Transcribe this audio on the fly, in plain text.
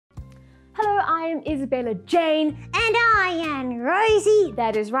Hello, I am Isabella Jane. And I am Rosie.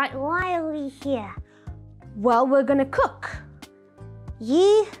 That is right. Why are we here? Well, we're gonna cook.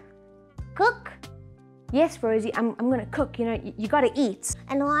 You cook? Yes, Rosie, I'm gonna cook. You know, you gotta eat.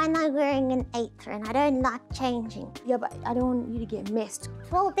 And why am I wearing an apron? I don't like changing. Yeah, but I don't want you to get messed.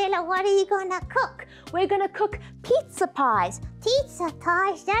 Well, Bella, what are you gonna cook? We're gonna cook pizza pies. Pizza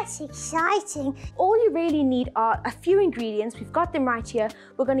pies, that's exciting. All you really need are a few ingredients. We've got them right here.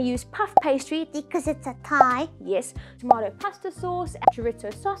 We're gonna use puff pastry. Because it's a pie. Yes, tomato pasta sauce,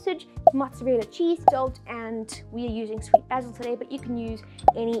 chorizo sausage, mozzarella cheese, salt, and we are using sweet basil today, but you can use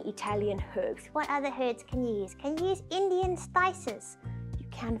any Italian herbs. What other herbs can you use? Can you use Indian spices? You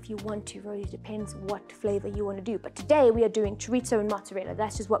can if you want to, Rosie. Depends what flavor you want to do. But today we are doing chorizo and mozzarella.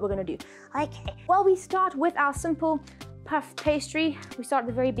 That's just what we're gonna do. Okay. Well, we start with our simple puff pastry. We start at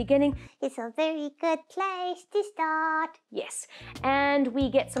the very beginning. It's a very good place to start. Yes, and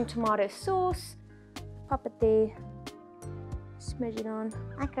we get some tomato sauce. Pop it there. Smudge it on.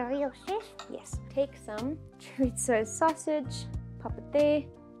 Like a real chef? Yes. Take some chorizo sausage. Pop it there.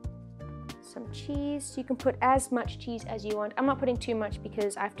 Some cheese. You can put as much cheese as you want. I'm not putting too much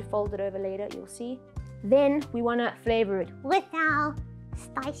because I have to fold it over later, you'll see. Then we want to flavor it. With our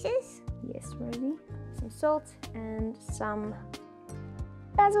spices? Yes, Rosie. Some salt and some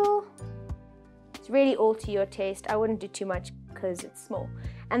basil. It's really all to your taste. I wouldn't do too much because it's small.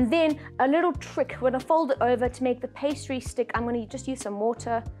 And then a little trick, we're gonna fold it over to make the pastry stick. I'm gonna just use some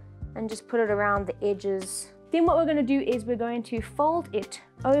mortar and just put it around the edges. Then what we're gonna do is we're going to fold it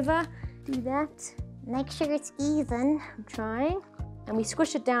over. Do that. Make sure it's even. I'm trying. And we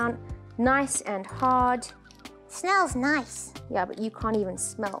squish it down nice and hard. Smells nice. Yeah, but you can't even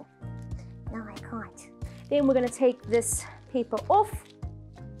smell. No, I can't. Then we're gonna take this paper off.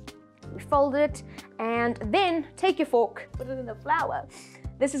 We fold it, and then take your fork, put it in the flour.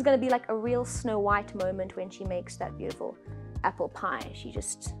 This is gonna be like a real Snow White moment when she makes that beautiful apple pie. She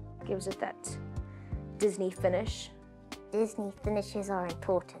just gives it that Disney finish. Disney finishes are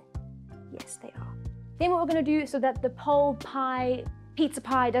important. Yes, they are. Then what we're gonna do so that the pole pie, pizza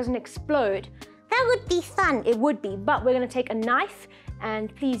pie doesn't explode. That would be fun. It would be, but we're gonna take a knife,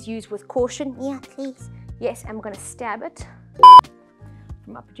 and please use with caution. Yeah, please. Yes, and we're gonna stab it.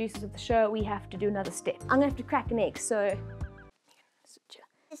 From our producers of the show, we have to do another step. I'm gonna have to crack an egg, so.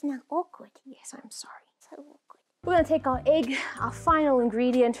 Isn't that awkward? Yes, I'm sorry. So awkward. We're gonna take our egg, our final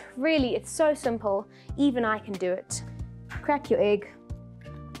ingredient. Really, it's so simple. Even I can do it. Crack your egg,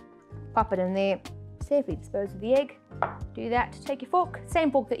 pop it in there. Safely dispose of the egg. Do that. Take your fork,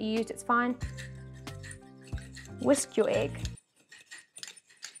 same fork that you used, it's fine. Whisk your egg.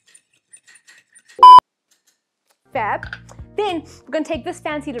 Fab. Then we're going to take this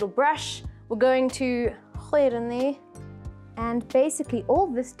fancy little brush. We're going to lay it in there. And basically all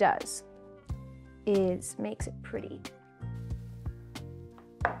this does is makes it pretty.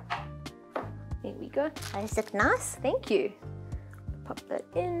 There we go. Does it look nice? Thank you. Pop that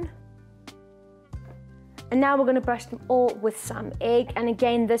in. And now we're going to brush them all with some egg. And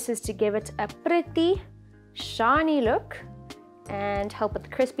again, this is to give it a pretty shiny look and help with the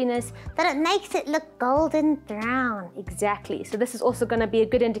crispiness. That it makes it look golden brown. Exactly. So this is also going to be a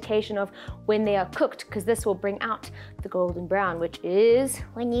good indication of when they are cooked, because this will bring out the golden brown, which is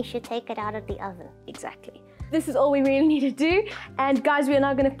when you should take it out of the oven. Exactly. This is all we really need to do. And guys, we are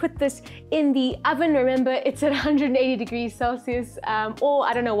now going to put this in the oven. Remember, it's at 180 degrees Celsius, or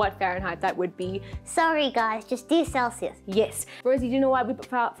I don't know what Fahrenheit that would be. Sorry guys, just do Celsius. Yes. Rosie, do you know why we put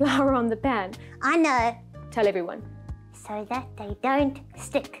flour on the pan? I know. Tell everyone. So that they don't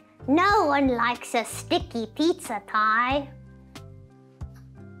stick. No one likes a sticky pizza pie.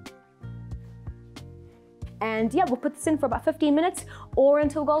 And yeah, we'll put this in for about 15 minutes or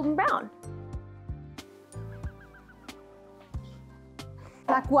until golden brown.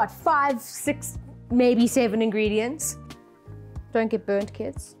 Like what, 5, 6, maybe 7 ingredients. Don't get burnt,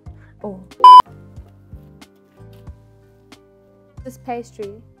 kids. Oh. This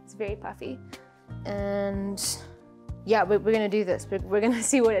pastry is very puffy. And yeah, we're gonna do this. We're gonna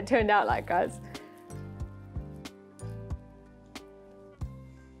see what it turned out like, guys.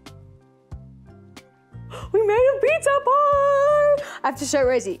 We made a pizza pie! I have to show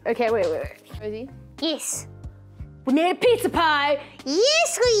Rosie. Okay, wait. Rosie? Yes. We made a pizza pie!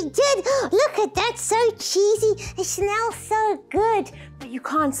 Yes, we did! Look at that, so cheesy. It smells so good. But you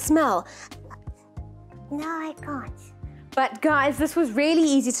can't smell. No, I can't. But guys, this was really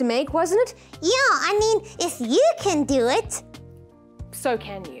easy to make, wasn't it? Yeah, I mean, if you can do it, so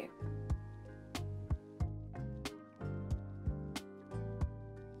can you.